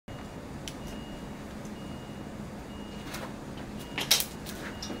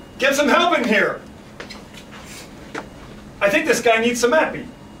Get some help in here. I think this guy needs some epi.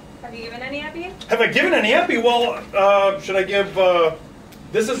 Have you given any epi? Have I given any epi? Well, should I give,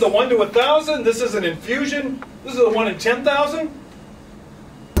 this is the 1 to 1,000, this is an infusion, this is the 1 in 10,000.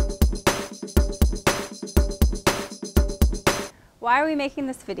 Why are we making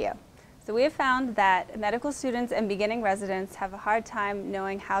this video? So we have found that medical students and beginning residents have a hard time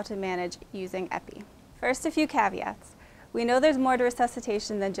knowing how to manage using epi. First, a few caveats. We know there's more to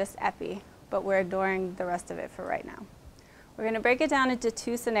resuscitation than just epi, but we're ignoring the rest of it for right now. We're going to break it down into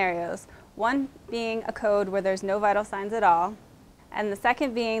two scenarios, one being a code where there's no vital signs at all, and the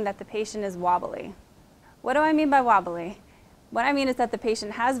second being that the patient is wobbly. What do I mean by wobbly? What I mean is that the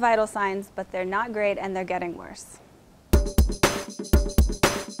patient has vital signs, but they're not great and they're getting worse.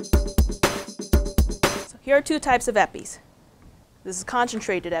 So here are two types of epis. This is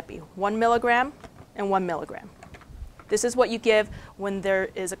concentrated epi, 1 milligram and 1 milligram. This is what you give when there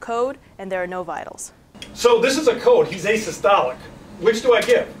is a code and there are no vitals. So this is a code, he's asystolic. Which do I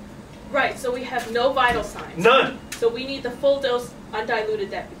give? Right, so we have no vital signs. None. So we need the full dose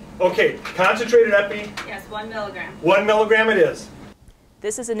undiluted epi. Okay, concentrated epi. Yes, 1 milligram. 1 milligram it is.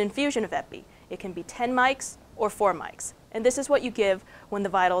 This is an infusion of epi. It can be 10 mics or 4 mics. And this is what you give when the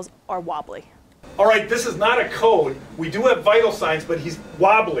vitals are wobbly. All right, this is not a code. We do have vital signs, but he's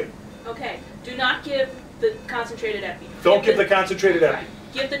wobbly. Okay, do not give the concentrated epi. Don't give the concentrated epi. Right.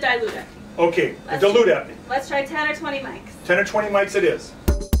 Give the dilute epi. Okay, the dilute epi. Let's try 10 or 20 mics. 10 or 20 mics it is.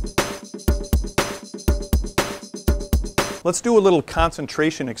 Let's do a little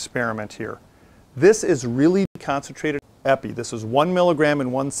concentration experiment here. This is really concentrated epi. This is 1 milligram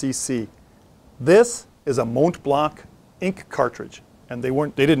in 1 cc. This is a Mont Blanc ink cartridge, and they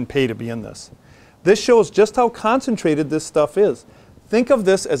didn't pay to be in this. This shows just how concentrated this stuff is. Think of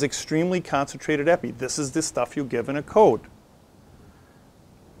this as extremely concentrated epi. This is the stuff you give in a code.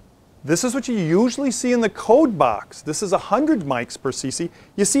 This is what you usually see in the code box. This is 100 mics per cc.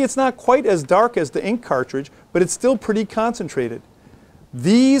 You see it's not quite as dark as the ink cartridge, but it's still pretty concentrated.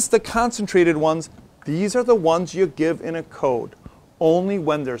 These, the concentrated ones, these are the ones you give in a code, only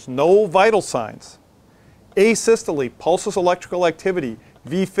when there's no vital signs. Asystole, pulseless electrical activity,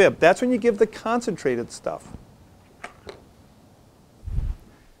 VFib, that's when you give the concentrated stuff.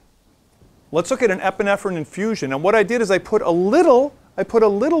 Let's look at an epinephrine infusion, and what I did is I put a little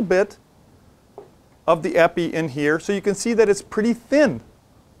bit of the epi in here so you can see that it's pretty thin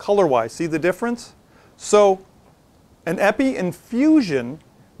color-wise. See the difference? So an epi infusion,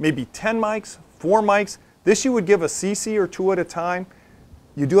 maybe 10 mics, 4 mics, this you would give a cc or 2 at a time.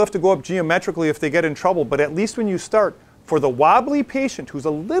 You do have to go up geometrically if they get in trouble, but at least when you start, for the wobbly patient who's a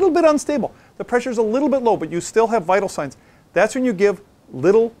little bit unstable, the pressure's a little bit low, but you still have vital signs, that's when you give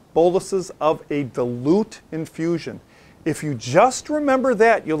little boluses of a dilute infusion. If you just remember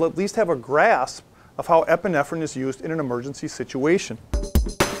that, you'll at least have a grasp of how epinephrine is used in an emergency situation.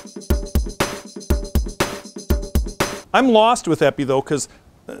 I'm lost with epi though, because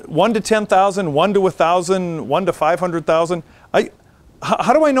 1 to 10,000, 1 to 1,000, 1 to 500,000,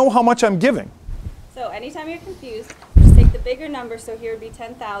 how do I know how much I'm giving? So anytime you're confused, just take the bigger number, so here would be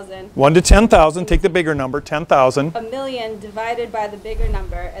 10,000. 1 to 10,000, take the bigger number, 10,000. A million divided by the bigger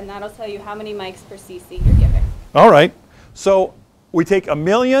number, and that'll tell you how many mics per cc you're giving. All right. So we take a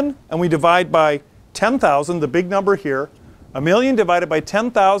million and we divide by 10,000, the big number here. A million divided by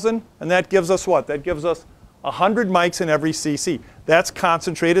 10,000, and that gives us what? That gives us 100 mics in every cc. That's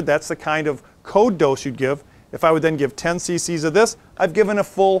concentrated. That's the kind of code dose you'd give. If I would then give 10 cc's of this, I've given a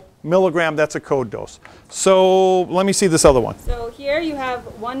full milligram. That's a code dose. So let me see this other one. So here you have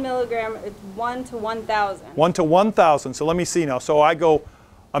 1 milligram, it's 1 to 1,000. 1 to 1,000. So let me see now. So I go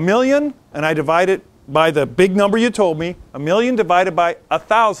a million and I divide it by the big number you told me. A million divided by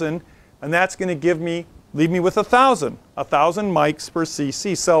 1,000, and that's going to leave me with 1,000. 1,000 mics per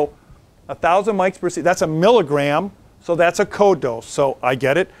cc. So 1,000 mics per cc, that's a milligram. So that's a code dose, so I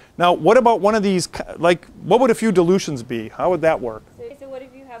get it. Now, what about one of these, like, what would a few dilutions be? How would that work? So what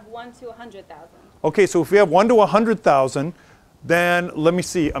if you have 1 to 100,000? Okay, so if we have 1 to 100,000, then let me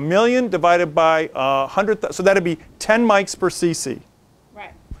see, a million divided by 100,000, so that'd be 10 mics per cc.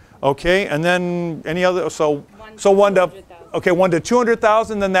 Right. Okay, and then any other, so 1 to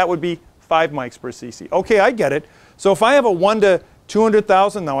 200,000, then that would be 5 mics per cc. Okay, I get it. So if I have a 1 to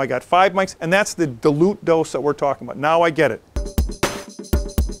 200,000, now I got 5 mics, and that's the dilute dose that we're talking about. Now I get it.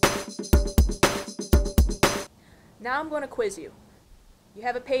 Now I'm going to quiz you. You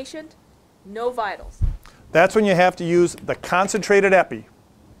have a patient, no vitals. That's when you have to use the concentrated epi.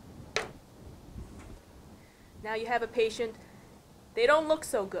 Now you have a patient, they don't look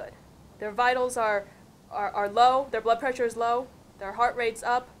so good. Their vitals are low, their blood pressure is low, their heart rate's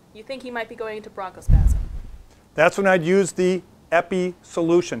up, You think he might be going into bronchospasm. That's when I'd use the epi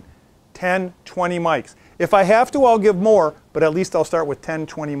solution, 10, 20 mics. If I have to, I'll give more, but at least I'll start with 10,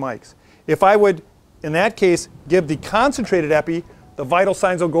 20 mics. If I would, in that case, give the concentrated epi, the vital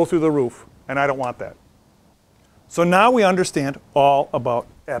signs will go through the roof, and I don't want that. So now we understand all about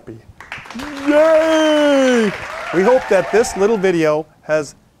epi. Yay! We hope that this little video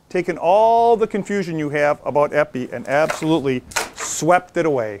has taken all the confusion you have about epi and absolutely swept it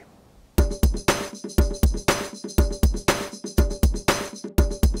away.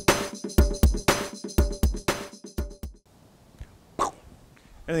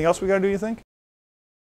 Anything else we got to do, you think?